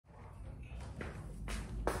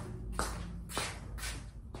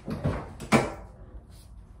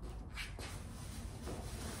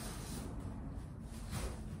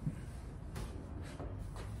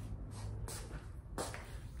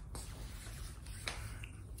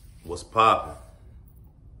What's poppin'?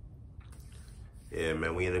 Yeah,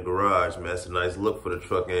 man, we in the garage, man. That's a nice look for the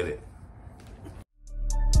truck, ain't it?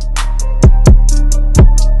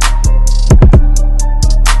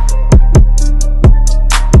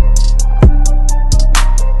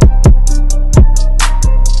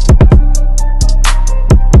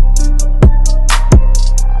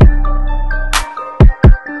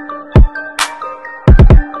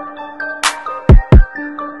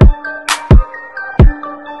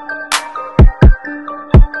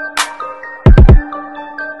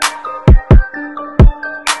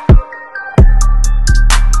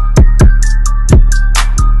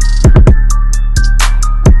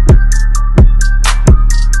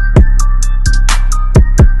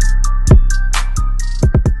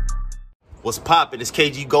 What's poppin'? It's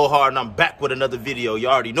KG Go Hard, and I'm back with another video. You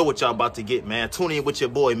already know what y'all about to get, man. Tune in with your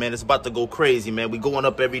boy, man. It's about to go crazy, man. We going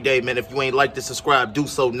up every day, man. If you ain't like to subscribe, do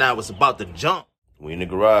so now. It's about to jump. We in the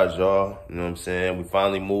garage, y'all. You know what I'm saying? We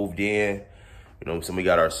finally moved in. You know what I'm saying? We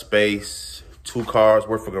got our space. 2 cars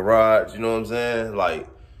worth of garage. You know what I'm saying? Like,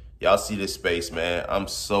 y'all see this space, man. I'm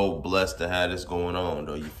so blessed to have this going on,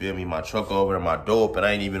 though. You feel me? My truck over there, my door open.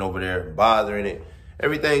 I ain't even over there bothering it.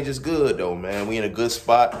 Everything just good, though, man. We in a good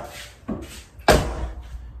spot.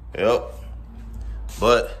 Yep.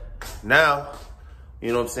 But now, you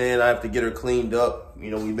know what I'm saying, I have to get her cleaned up.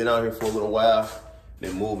 You know, we've been out here for a little while,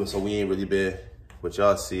 been moving, so we ain't really been, but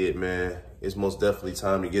y'all see it, man. It's most definitely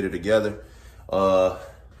time to get her together.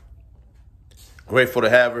 Grateful to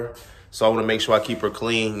have her. So I want to make sure I keep her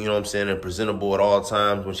clean, you know what I'm saying, and presentable at all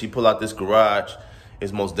times. When she pull out this garage,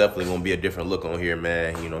 it's most definitely going to be a different look on here,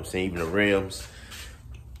 man. You know what I'm saying, even the rims.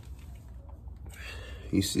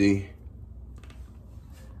 You see?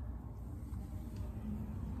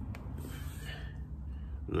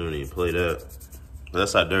 I don't even play that.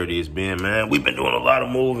 That's how dirty it's been, man. We've been doing a lot of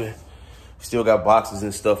moving. Still got boxes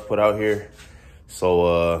and stuff put out here.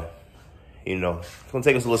 So, you know, it's gonna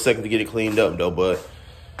take us a little second to get it cleaned up, though, but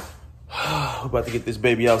we're about to get this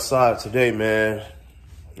baby outside today, man.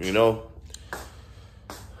 You know?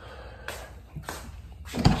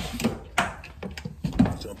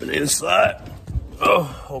 Jumping inside. Oh,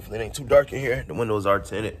 hopefully it ain't too dark in here. The windows are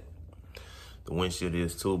tinted. The windshield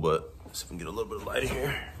is too, but see if we can get a little bit of light in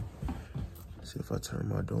here. See if I turn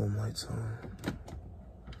my dome lights on.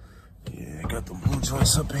 Yeah, got the blue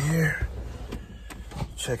joints up in here.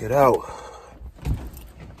 Check it out.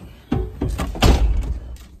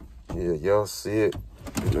 Yeah, y'all see it.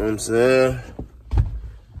 You know what I'm saying?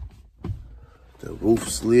 The roof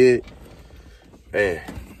slid. Man,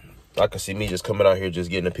 I can see me just coming out here just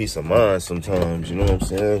getting a peace of mind sometimes. You know what I'm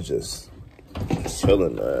saying? Just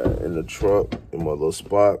chilling, man, in the truck, in my little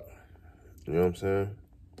spot. You know what I'm saying?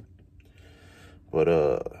 But,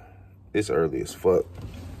 it's early as fuck.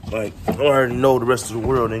 Like, I already know the rest of the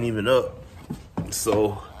world ain't even up.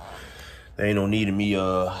 So, there ain't no need of me,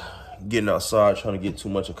 getting outside trying to get too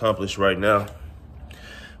much accomplished right now.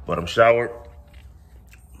 But I'm showered,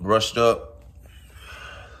 brushed up,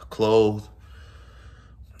 clothed.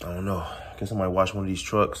 I don't know. I guess I might wash one of these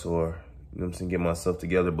trucks or, you know what I'm saying, get myself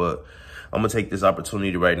together. But I'm going to take this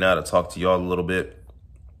opportunity right now to talk to y'all a little bit.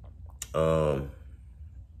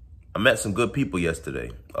 I met some good people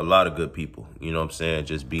yesterday, a lot of good people, you know what I'm saying?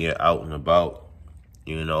 Just being out and about,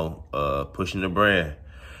 you know, pushing the brand,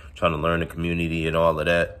 trying to learn the community and all of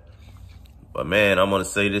that. But man, I'm going to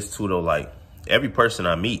say this too, though, like every person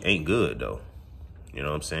I meet ain't good though. You know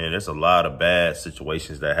what I'm saying? There's a lot of bad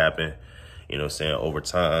situations that happen, you know what I'm saying, over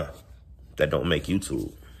time that don't make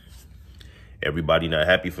YouTube. Everybody not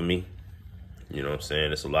happy for me. You know what I'm saying?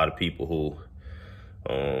 There's a lot of people who,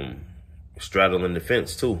 straddling the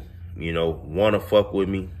fence too, you know, want to fuck with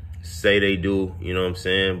me, say they do, you know what I'm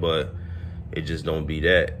saying, but it just don't be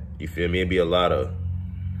that. You feel me? It be a lot of,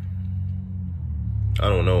 I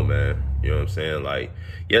don't know, man. You know what I'm saying? Like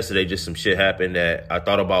yesterday, just some shit happened that I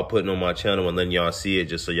thought about putting on my channel and letting y'all see it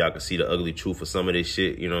just so y'all can see the ugly truth of some of this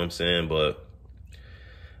shit, you know what I'm saying? But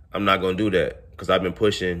I'm not going to do that because I've been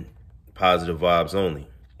pushing positive vibes only.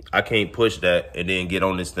 I can't push that and then get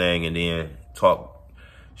on this thing and then talk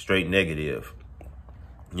straight negative.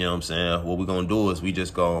 You know what I'm saying? What we're going to do is we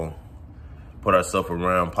just going to put ourselves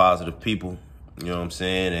around positive people. You know what I'm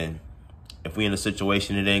saying? And if we in a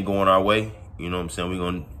situation that ain't going our way, you know what I'm saying, we're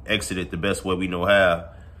going to exit it the best way we know how.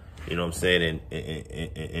 You know what I'm saying?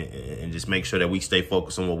 And just make sure that we stay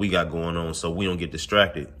focused on what we got going on so we don't get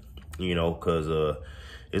distracted, you know, because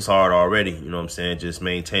it's hard already. You know what I'm saying? Just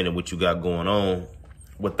maintaining what you got going on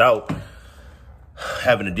without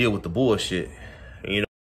having to deal with the bullshit, you know?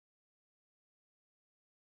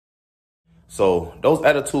 So those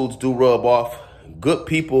attitudes do rub off. Good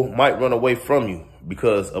people might run away from you.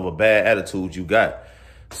 because of a bad attitude you got.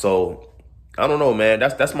 So I don't know, man.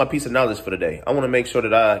 That's my piece of knowledge for today. I want to make sure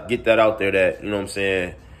that I get that out there that, you know what I'm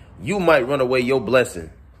saying, you might run away your blessing.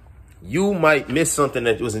 You might miss something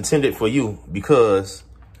that was intended for you because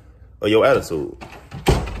of your attitude.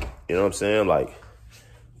 You know what I'm saying? Like,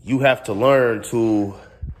 you have to learn to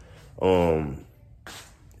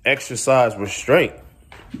exercise restraint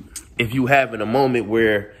if you have in a moment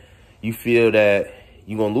where you feel that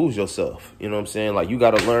you're going to lose yourself. You know what I'm saying? Like, you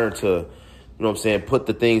got to learn to, you know what I'm saying, put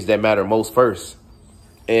the things that matter most first.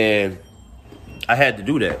 And I had to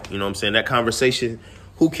do that. You know what I'm saying? That conversation,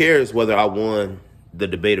 who cares whether I won the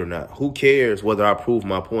debate or not? Who cares whether I proved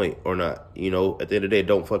my point or not? You know, at the end of the day, it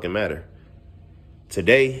don't fucking matter.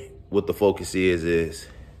 Today, what the focus is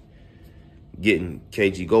getting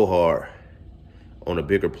KG Go Hard on a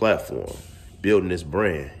bigger platform, building this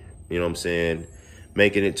brand, you know what I'm saying?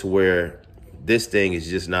 Making it to where this thing is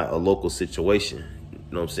just not a local situation. You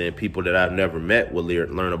know what I'm saying? People that I've never met will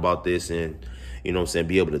learn about this and, you know what I'm saying,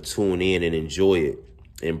 be able to tune in and enjoy it,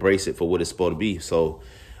 embrace it for what it's supposed to be. So,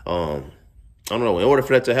 I don't know. In order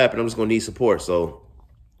for that to happen, I'm just going to need support. So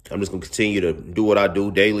I'm just going to continue to do what I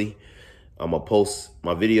do daily. I'm going to post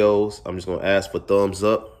my videos. I'm just going to ask for thumbs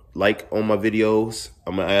up, like on my videos.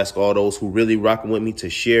 I'm going to ask all those who really rocking with me to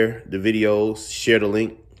share the videos, share the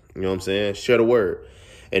link. You know what I'm saying? Share the word.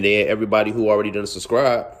 And then everybody who already done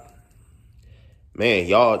subscribe, man,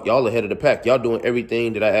 y'all ahead of the pack. Y'all doing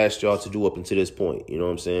everything that I asked y'all to do up until this point. You know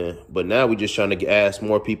what I'm saying? But now we just trying to ask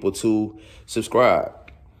more people to subscribe.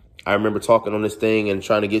 I remember talking on this thing and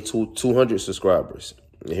trying to get to 200 subscribers.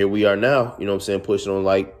 And here we are now, you know what I'm saying, pushing on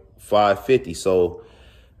like 550. So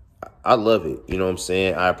I love it. You know what I'm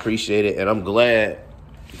saying? I appreciate it. And I'm glad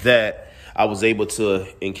that I was able to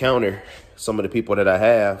encounter some of the people that I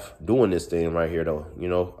have doing this thing right here, though. You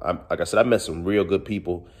know, like I said, I met some real good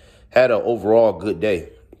people. Had an overall good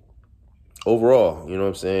day. Overall, you know what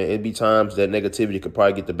I'm saying? It'd be times that negativity could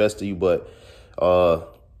probably get the best of you, but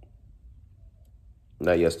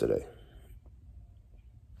not yesterday.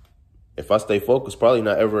 If I stay focused, probably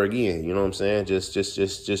not ever again. You know what I'm saying? Just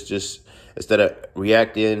instead of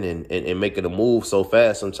reacting and making a move so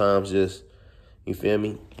fast, sometimes just, you feel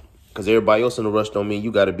me? Because everybody else in the rush don't mean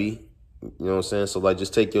you got to be. You know what I'm saying? So, like,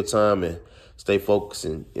 just take your time and stay focused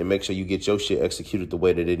and make sure you get your shit executed the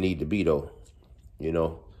way that it need to be, though. You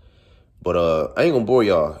know? But I ain't gonna bore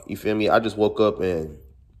y'all. You feel me? I just woke up and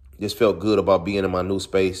just felt good about being in my new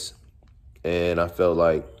space. And I felt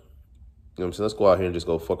like, you know what I'm saying, let's go out here and just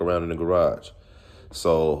go fuck around in the garage.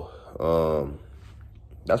 So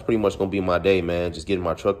that's pretty much going to be my day, man. Just getting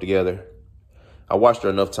my truck together. I watched her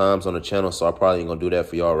enough times on the channel, so I probably ain't going to do that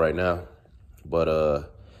for y'all right now. But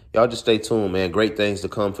y'all just stay tuned, man. Great things to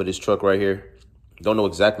come for this truck right here. Don't know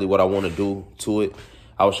exactly what I want to do to it.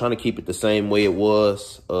 I was trying to keep it the same way it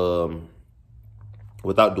was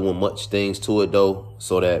without doing much things to it, though,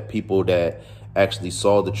 so that people that actually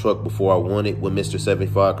saw the truck before I won it with Mr.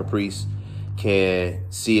 75 Caprice can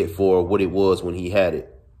see it for what it was when he had it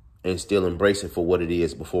and still embrace it for what it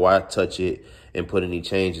is before I touch it and put any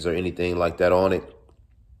changes or anything like that on it.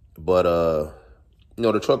 But, you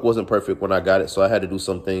know, the truck wasn't perfect when I got it, so I had to do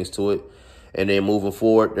some things to it. And then moving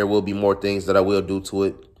forward, there will be more things that I will do to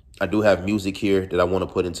it. I do have music here that I want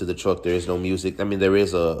to put into the truck. There is no music. I mean, there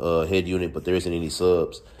is a head unit, but there isn't any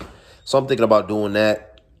subs. So I'm thinking about doing that.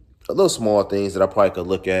 A little small things that I probably could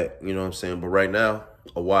look at, you know what I'm saying? But right now,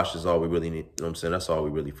 a wash is all we really need. You know what I'm saying? That's all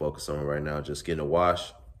we really focus on right now. Just getting a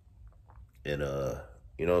wash and,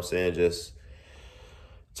 you know what I'm saying? Just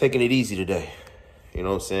taking it easy today. You know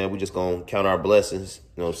what I'm saying? We just going to count our blessings,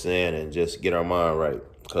 you know what I'm saying? And just get our mind right.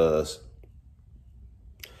 Because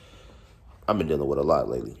I've been dealing with a lot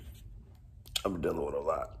lately. I've been dealing with a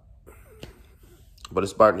lot. But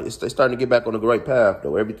it's starting to get back on the right path,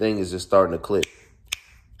 though. Everything is just starting to click.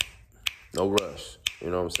 No rush. You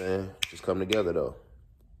know what I'm saying? Just come together, though.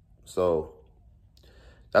 So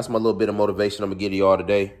that's my little bit of motivation I'm going to give to y'all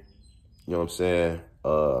today. You know what I'm saying?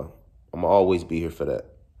 I'm going to always be here for that.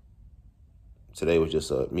 Today was just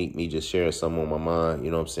me just sharing something on my mind.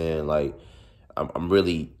 You know what I'm saying? Like, I'm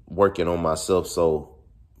really working on myself. So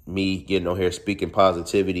me getting on here speaking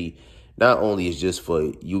positivity not only is just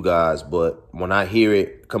for you guys, but when I hear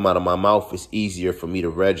it come out of my mouth, it's easier for me to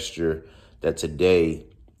register that today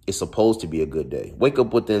it's supposed to be a good day. Wake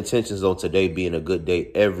up with the intentions on today being a good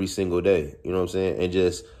day every single day. You know what I'm saying? And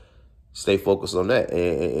just stay focused on that.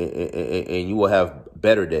 And you will have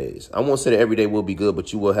better days. I won't say that every day will be good,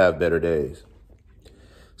 but you will have better days.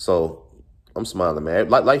 So I'm smiling, man.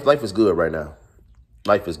 Life is good right now.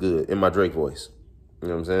 Life is good in my Drake voice. You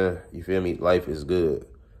know what I'm saying? You feel me? Life is good.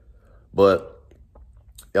 But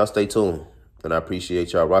y'all stay tuned. And I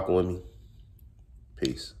appreciate y'all rocking with me.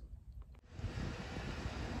 Peace.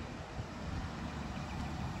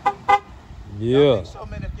 Yeah. Make sure,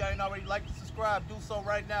 man, if y'all ain't already like and subscribe, do so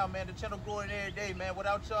right now, man. The channel growing every day, man.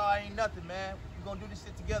 Without y'all, I ain't nothing, man. We're gonna do this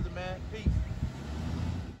shit together, man. Peace.